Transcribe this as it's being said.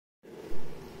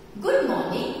Good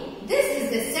morning. This is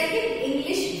the second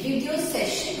English video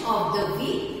session of the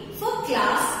week for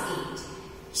class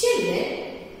 8.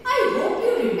 Children, I hope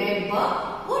you remember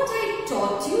what I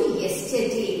taught you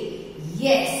yesterday.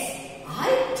 Yes,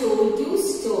 I told you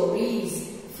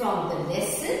stories from the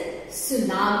lesson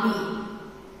Tsunami.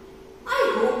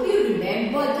 I hope you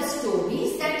remember the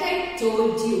stories that I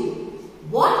told you.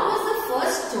 What was the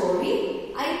first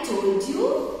story I told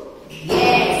you?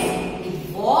 Yes,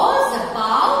 it was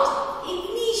about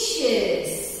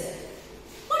Ignatius.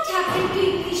 What happened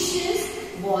to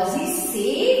Ignatius? Was he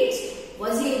saved?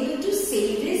 Was he able to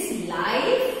save his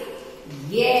life?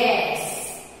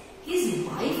 Yes. His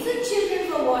wife and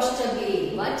children were washed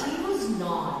away, but he was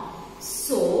not.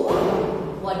 So,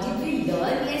 what did we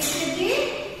learn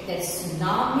yesterday? That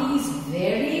tsunami is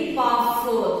very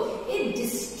powerful. It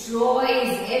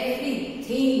destroys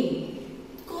everything.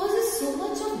 It causes so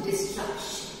much of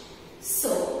destruction.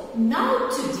 So, now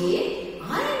today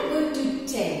I am going to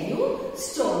tell you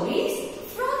stories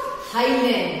from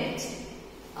Highland.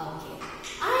 Okay,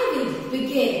 I will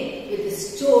begin with the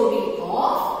story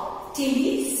of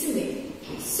Tilly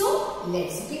Smith. So,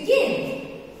 let's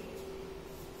begin.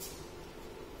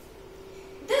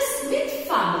 The Smith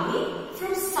family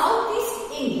from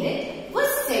southeast England was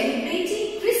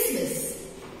celebrating Christmas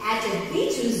at a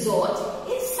beach resort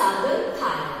in southern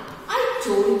Thailand. I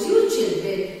told you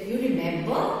children, you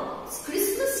remember? It's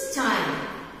Christmas time.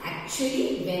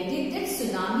 Actually, when did that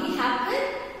tsunami happen?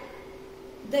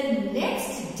 The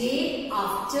next day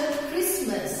after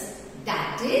Christmas.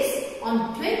 That is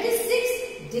on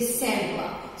 26th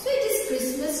December. So it is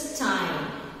Christmas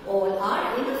time. All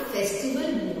are in a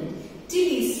festival mood.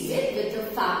 Tilly Smith with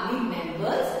her family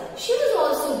members, she was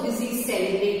also busy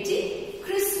celebrating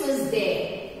Christmas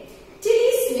there.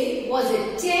 Tilly Smith was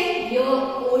a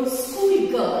 10-year-old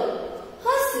schoolgirl.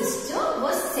 Her sister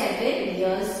was 7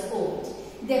 years old.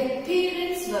 Their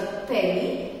parents were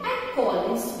Penny and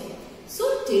Colin Smith.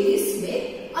 So Tilly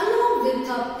Smith, along with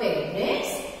her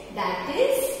parents, that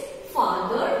is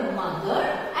father, mother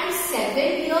and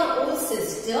 7-year-old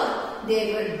sister,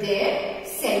 they were there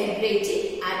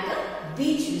celebrating at the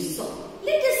beach resort.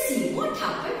 Let us see what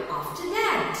happened after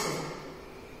that.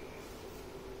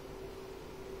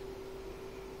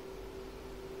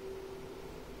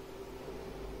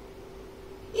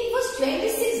 It was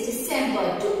 26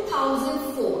 December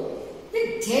 2004.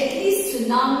 The deadly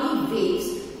tsunami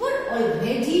waves were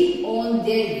already on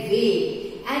their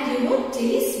way. And you know,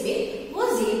 Tilly Smith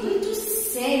was able to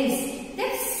sense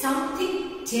that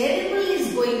something terrible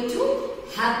is going to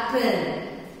happen.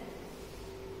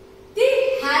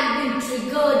 They had been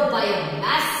triggered by a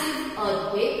massive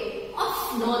earthquake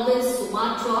of northern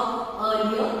Sumatra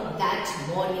earlier that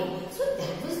morning. So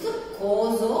that was the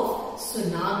cause of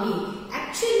tsunami.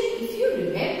 Actually, if you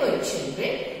remember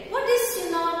children, what is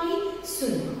tsunami?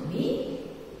 Tsunami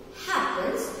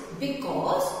happens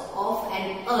because of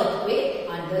an earthquake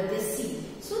under the sea.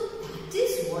 So that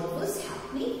is what was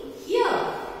happening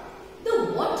here.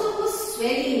 The water was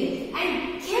swelling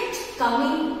and kept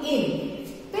coming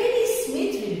in. Penny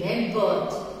Smith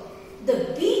remembered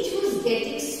the beach was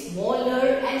getting smaller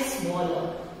and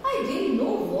smaller. I didn't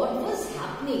know what was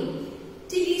happening.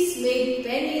 Tilly Smith,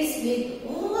 Penny Smith,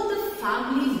 all the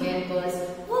family members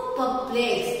were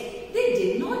perplexed. They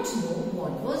did not know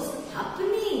what was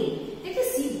happening. Let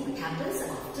us see what happens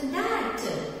after that.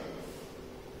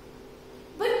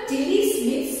 But Tilly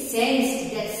Smith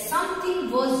sensed that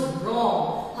something was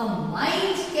wrong. Her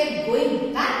mind kept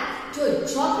going back to a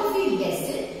geography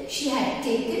lesson she had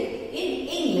taken in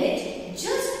England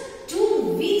just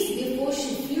 2 weeks before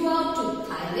she flew out to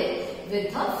Thailand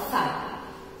with her family.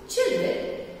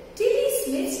 Children, Tilly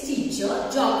Smith's teacher,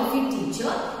 geography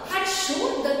teacher, had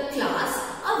shown the class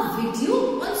a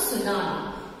video on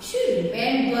tsunami. She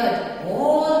remembered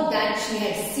all that she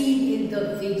had seen in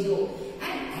the video,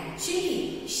 and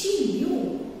actually she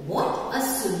knew what a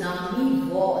tsunami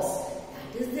was.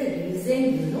 That is the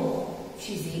reason, you know,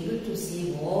 she's able to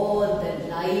save all the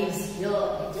lives here.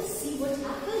 Let us see what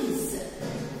happens.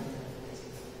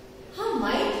 Her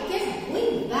mind kept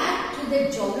going back to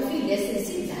the geography lesson.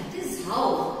 See, that is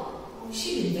how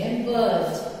she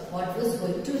remembered what was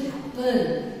going to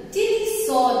happen. Tilly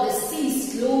saw the sea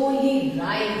slowly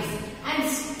rise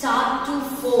and start to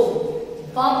foam,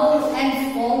 bubble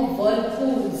and form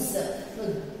whirlpools.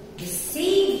 The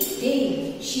same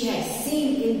thing she had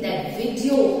seen in that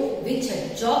video which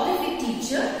her geography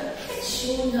teacher had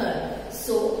shown her.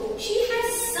 So she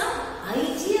has some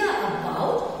idea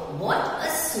about what a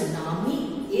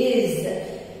tsunami is.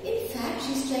 In fact,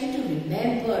 she's trying to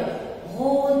remember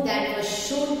all that was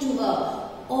shown to her,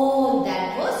 all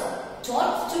that was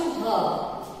taught to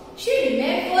her. She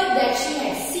remembered that she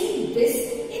had seen this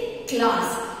in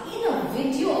class in a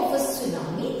video of a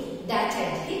tsunami that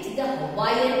had hit the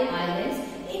Hawaiian Islands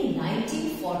in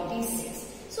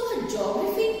 1946. So her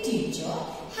geography teacher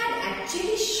had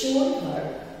actually shown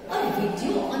her a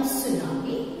video on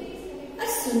tsunami, a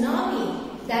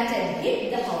tsunami that had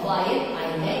hit the Hawaiian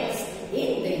Islands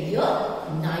in the year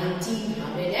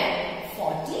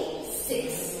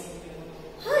 1946.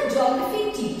 Her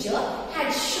geography teacher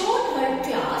had shown her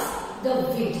class the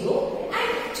video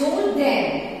and told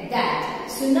them that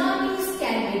tsunamis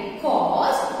can be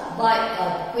caused by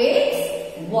earthquakes,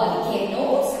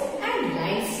 volcanoes and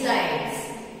landslides.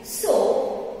 So,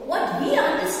 what we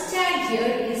understand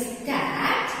here is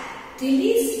that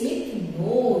Tilly Smith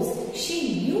knows,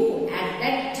 she knew at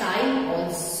that time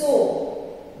also,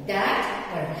 that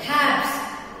perhaps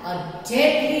a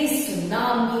deadly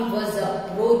tsunami was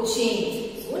approaching.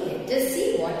 So let us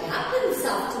see what happens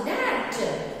after that.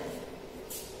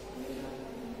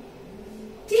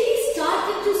 Tilly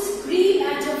started to scream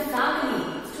at her family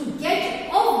to get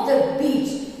off the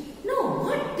beach. Now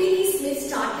what Tilly Smith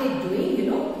started doing,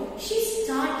 she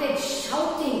started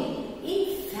shouting. In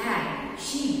fact,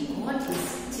 she got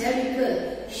hysterical.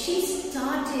 She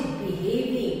started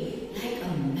behaving like a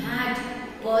mad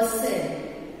person.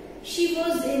 She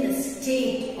was in a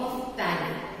state of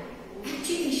panic.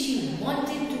 Actually, she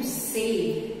wanted to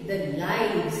save the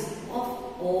lives of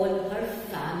all her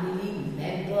family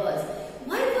members.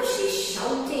 Why was she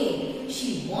shouting?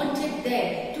 She wanted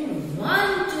them to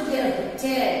run to their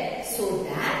hotel so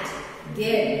that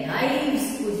their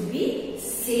lives could be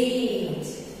saved.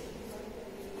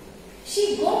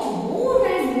 She got more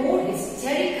and more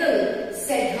hysterical,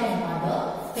 said her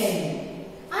mother, Penny.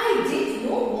 I didn't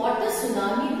know what a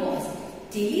tsunami was.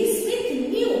 Tilly Smith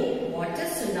knew what a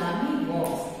tsunami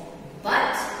was.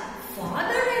 But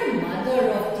father and mother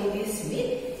of Tilly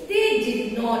Smith, they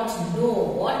did not know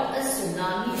what a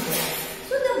tsunami was.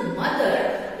 So the mother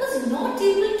was not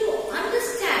able to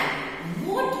understand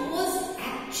what was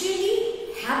actually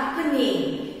happening.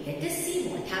 Let us see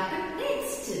what happened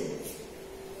next.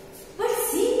 But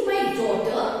seeing my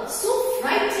daughter so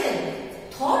frightened,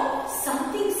 thought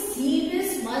something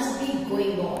serious must be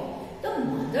going on. The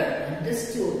mother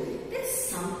understood that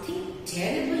something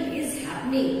terrible is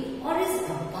happening or is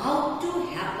about to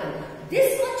happen.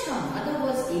 This much her mother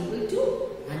was able to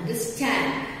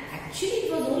understand. Actually,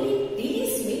 it was only Tilly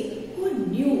Smith who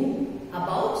knew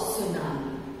about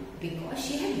tsunami because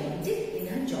she had learned it in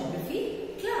her geography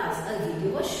class. A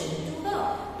video was shown to her.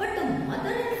 But the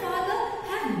mother and father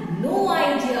have no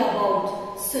idea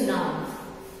about tsunami.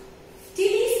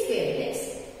 Tilly's parents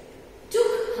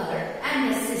took her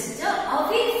and her sister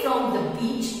away from the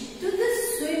beach to the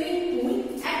swimming pool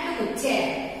at the hotel.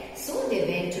 So they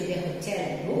went to their hotel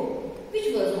room, which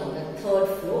was on the 3rd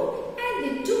floor, and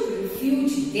they took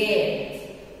refuge there.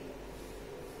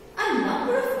 A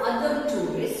number of other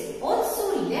tourists also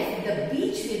left the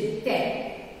beach with them.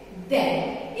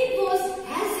 Then it was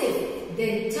as if the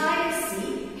entire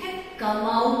sea had come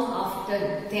out after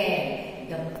them.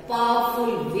 The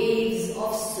powerful waves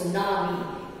of tsunami.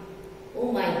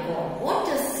 Oh my God, what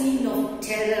a scene of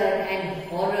terror and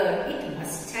horror it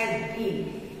must have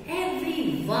been.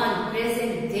 Everyone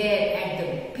present there at the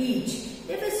beach,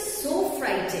 they were so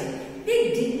frightened.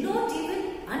 They did not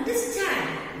even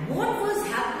understand what was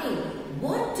happening,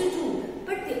 what to do.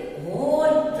 But they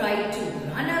all tried to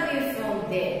run away from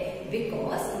there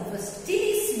because it was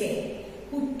Tilly Smith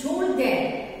who told them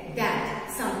that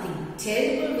something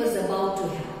terrible was about to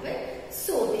happen.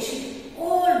 So they should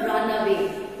all run away.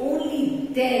 Only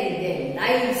then their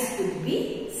lives could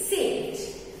be saved.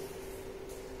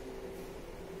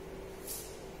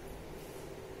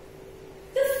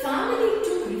 The family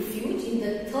took refuge in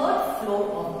the 3rd floor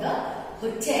of the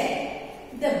hotel.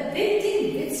 The building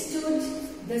withstood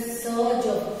the surge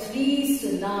of 3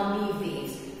 tsunami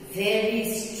waves. Very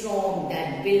strong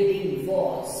that building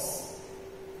was.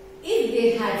 If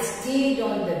they had stayed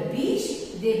on the beach,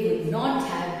 they would not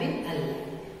have been alive.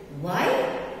 Why?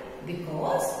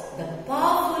 Because the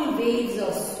powerful waves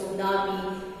of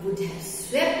tsunami would have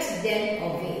swept them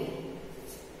away.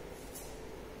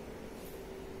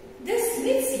 The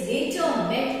Smiths later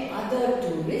met other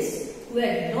tourists who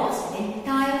had lost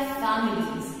entire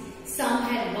families. Some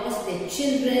had lost their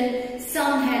children,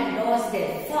 some had lost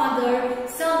their father,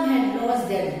 some had lost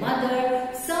their mother,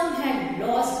 some had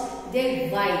lost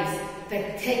their wives.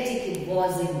 Pathetic it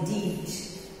was indeed.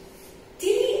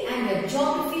 Tilly and her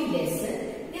geography lesson,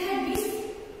 they had been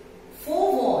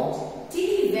forewarned.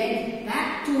 Tilly went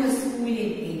back to her school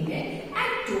in England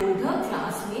and told her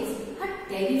classmates a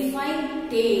terrifying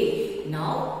tale.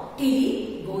 Now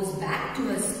Tilly goes goes back to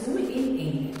her school in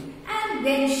England. And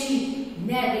then she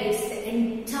narrates the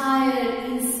entire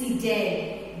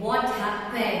incident. What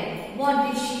happened?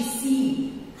 What did she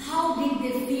see? How did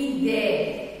they feel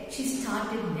there? She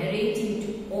started narrating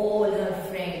to all her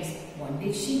friends. What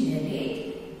did she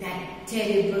narrate? That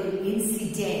terrible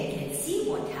incident. Let's see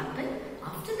what happened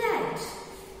after that.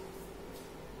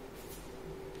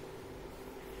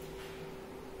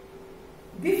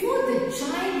 Before the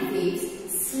giant waves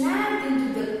slammed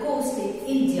into the coast in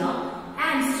India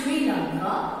and Sri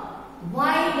Lanka,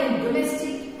 wild and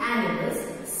domestic animals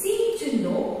seemed to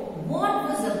know what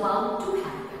was about to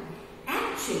happen.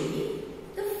 Actually,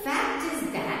 the fact is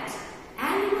that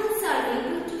animals are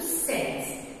able to sense.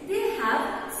 They have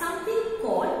something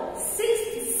called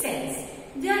sixth sense.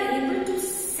 They are able to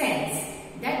sense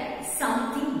that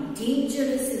something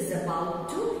dangerous is about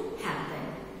to happen.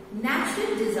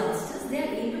 Natural disasters, they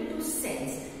are able to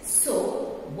sense.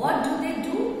 So, what do?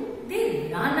 They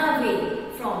run away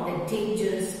from the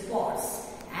dangerous spots,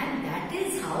 and that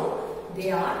is how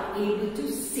they are able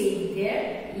to save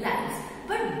their lives.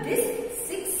 But this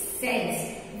sixth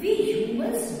sense we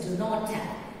humans do not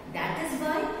have. That is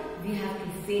why we have to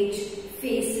face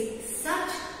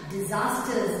such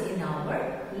disasters in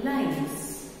our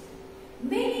lives.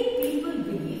 Many people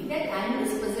believe that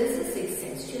animals possess a sixth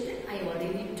sense. Children, I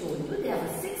already told you they have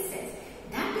a sixth sense.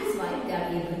 That is why they are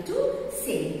able to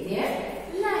save their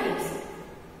lives.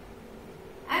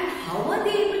 And how are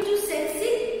they able to sense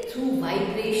it? Through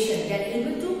vibration. They are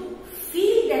able to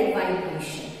feel that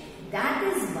vibration. That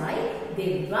is why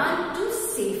they run to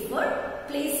safer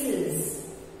places.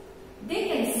 They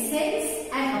can sense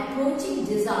an approaching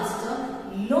disaster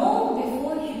long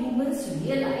before humans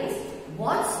realize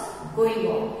what's going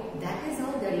on. That is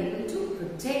how they are able to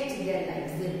protect their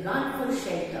lives. They run for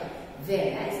shelter.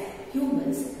 Whereas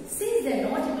humans, since they are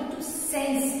not able to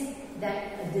sense that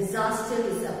a disaster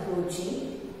is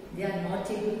approaching, they are not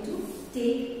able to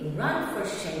run for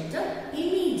shelter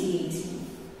immediately.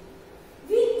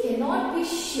 We cannot be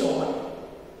sure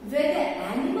whether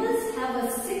animals have a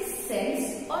sixth sense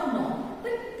or not.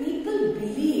 But people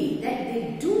believe that they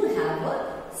do have a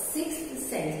sixth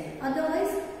sense.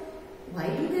 Otherwise, why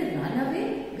do they run away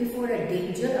before a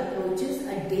danger approaches?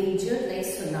 A danger like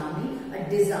tsunami, a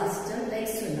disaster like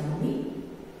tsunami.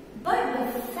 But the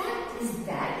fact is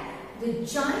that the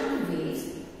giant waves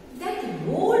that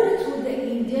rolled through the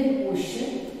Indian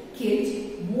Ocean killed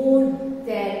more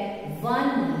than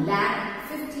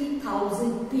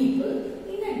 1,50,000 people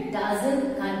in a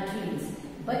dozen countries.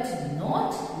 But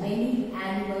not many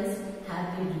animals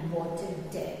have been reported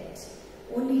dead.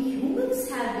 Only humans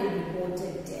have been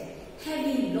reported dead.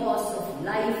 Heavy loss of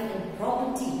life and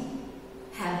property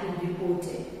have been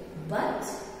reported. But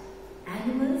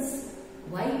animals,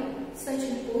 why such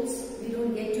reports we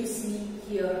don't get to see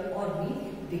here or read?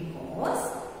 Because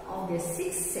of their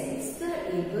sixth sense, they are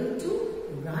able to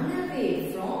run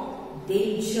away from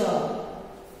danger.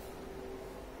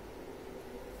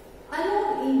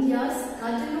 Along India's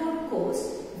Cuddalore coast,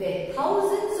 where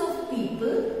thousands of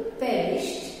people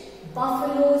perished,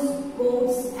 buffaloes,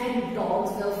 goats and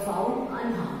dogs were found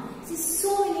unharmed. See,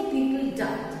 so many people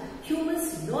died.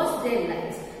 Humans lost their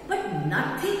lives. But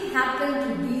nothing happened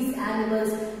to these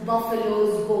animals,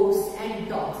 buffaloes, goats and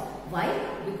dogs. Why?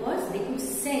 Because they could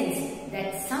sense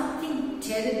that something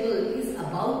terrible is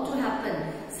about to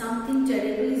happen. Something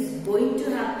terrible is going to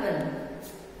happen.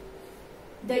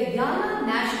 The Yala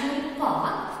National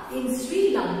Park in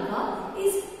Sri Lanka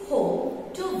is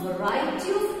home to a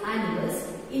variety of animals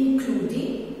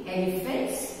including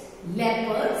elephants,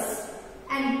 leopards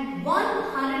and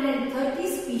 130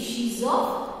 species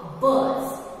of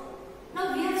birds.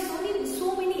 Now we have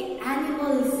so many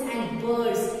animals and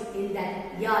birds in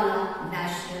that Yala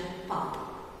National Park.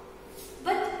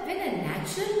 But when a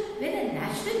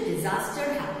natural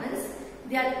disaster happens,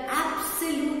 they are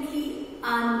absolutely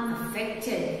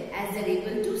unaffected as they are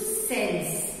able to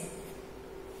sense.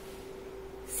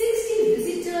 60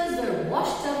 visitors were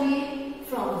washed away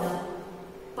from the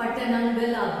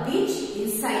Pattanangala beach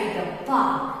inside the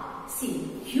park. See,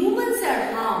 humans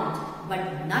are harmed, but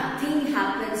nothing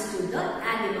happens to the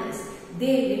animals.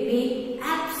 They remain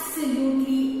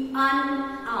absolutely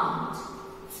unharmed.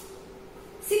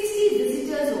 60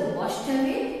 visitors were washed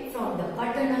away from the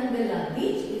Pattanangala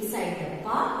beach inside the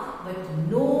park, but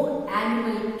no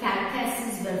animal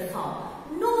carcasses were found.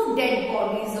 No dead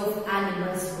bodies of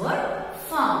animals were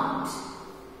found,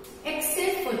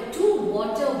 except for 2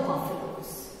 water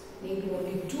buffaloes. Maybe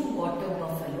only 2 water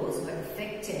buffaloes were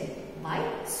affected by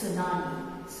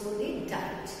tsunami, so they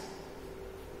died.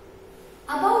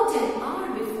 About an hour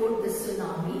before the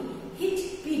tsunami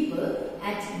hit people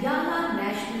at Yala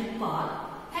National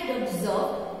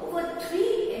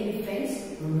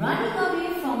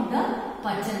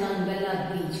Pattanamthitta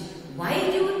beach. Why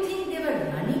do you think they were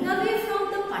running away from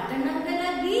the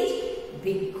Pattanamthitta beach?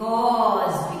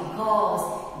 Because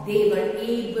they were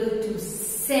able to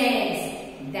sense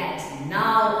that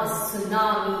now a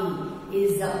tsunami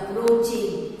is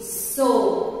approaching.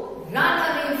 So run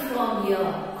away from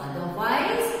here.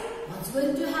 Otherwise, what's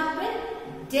going to happen?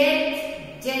 Death,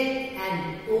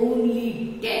 and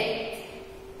only death.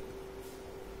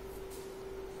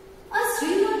 A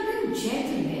Sri Lankan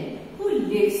gentleman who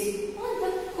lives on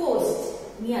the coast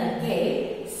near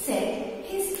Gay said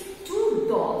his 2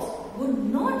 dogs would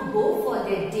not go for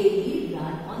their daily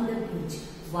run on the beach.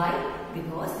 Why?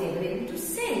 Because they were able to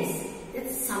sense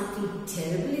that something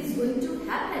terrible is going to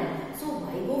happen. So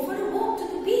why go for a walk to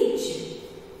the beach?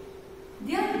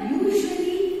 They are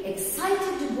usually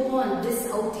excited to go on this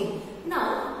outing.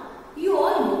 Now, we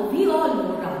all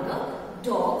know rather,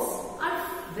 dogs are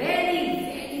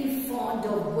very fond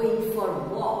of going for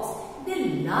walks.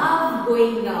 They love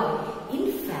going out.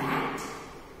 In fact,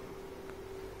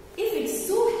 if it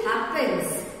so happens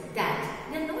that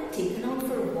they are not taken out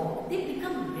for a walk, they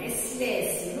become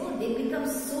restless, they become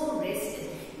so restless.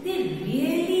 They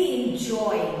really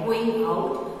enjoy going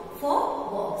out for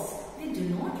walks. They do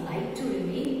not like to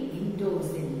remain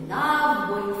indoors. They love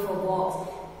going for walks,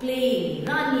 playing,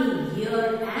 running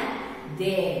here and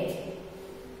there.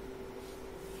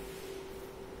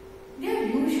 They are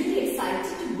usually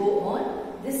excited to go on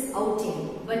this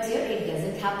outing, but here it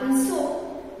doesn't happen so.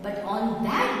 But on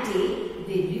that day,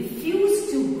 they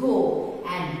refused to go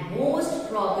and most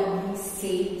probably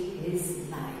saved his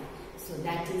life. So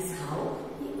that is how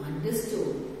he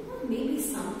understood. Or maybe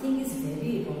something is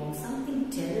very wrong,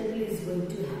 something terrible is going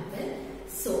to happen.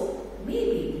 So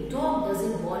maybe the dog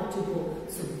doesn't want to go.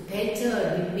 So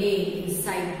better remain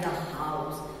inside the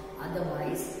house.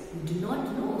 Otherwise, you do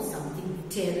not know, something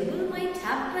terrible might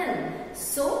happen.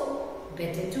 So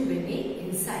better to remain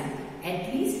inside.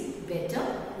 At least better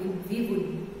we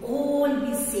would all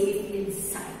be safe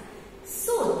inside.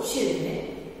 So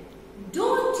children,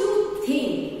 don't you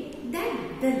think that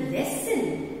the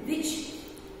lesson which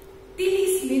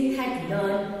Tilly Smith had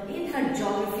learned in her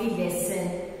geography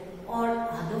lesson or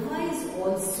otherwise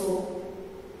also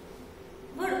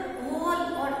were all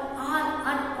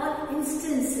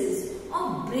instances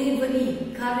of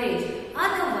bravery, courage?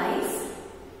 Otherwise,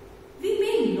 we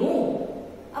may know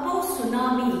about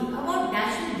tsunami, about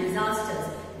natural disasters,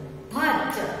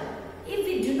 but if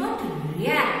we do not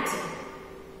react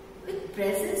with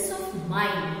presence of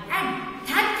mind at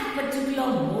that particular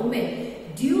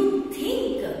moment, do you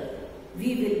think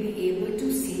we will be able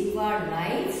to save our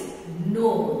lives?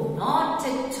 No, not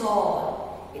at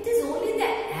all. It is only the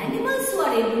animals who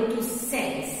are able to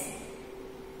sense.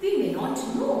 We may not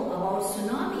know about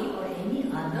tsunami or any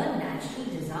other natural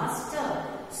disaster.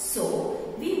 So,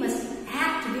 we must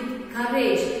act with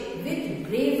courage, with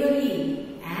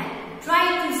bravery and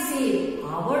try to save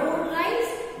our own lives,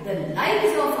 the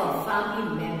lives of our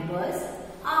family members,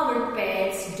 our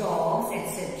pets, dogs,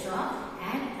 etc.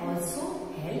 and also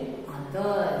help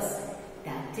others.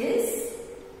 That is,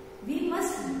 we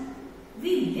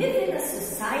live in a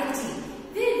society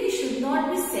where we should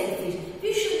not be selfish.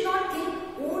 We should not think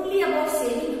only about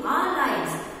saving our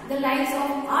lives, the lives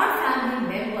of our family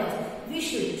members. We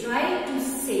should try to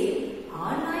save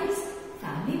our lives,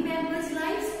 family members'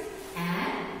 lives,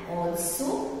 and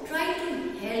also try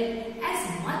to help as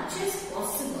much as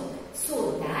possible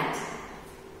so that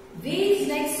waves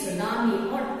like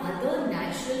tsunami or other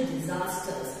natural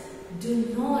disasters do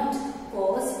not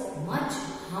cause much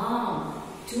harm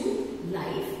to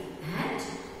life and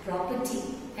property.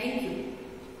 Thank you.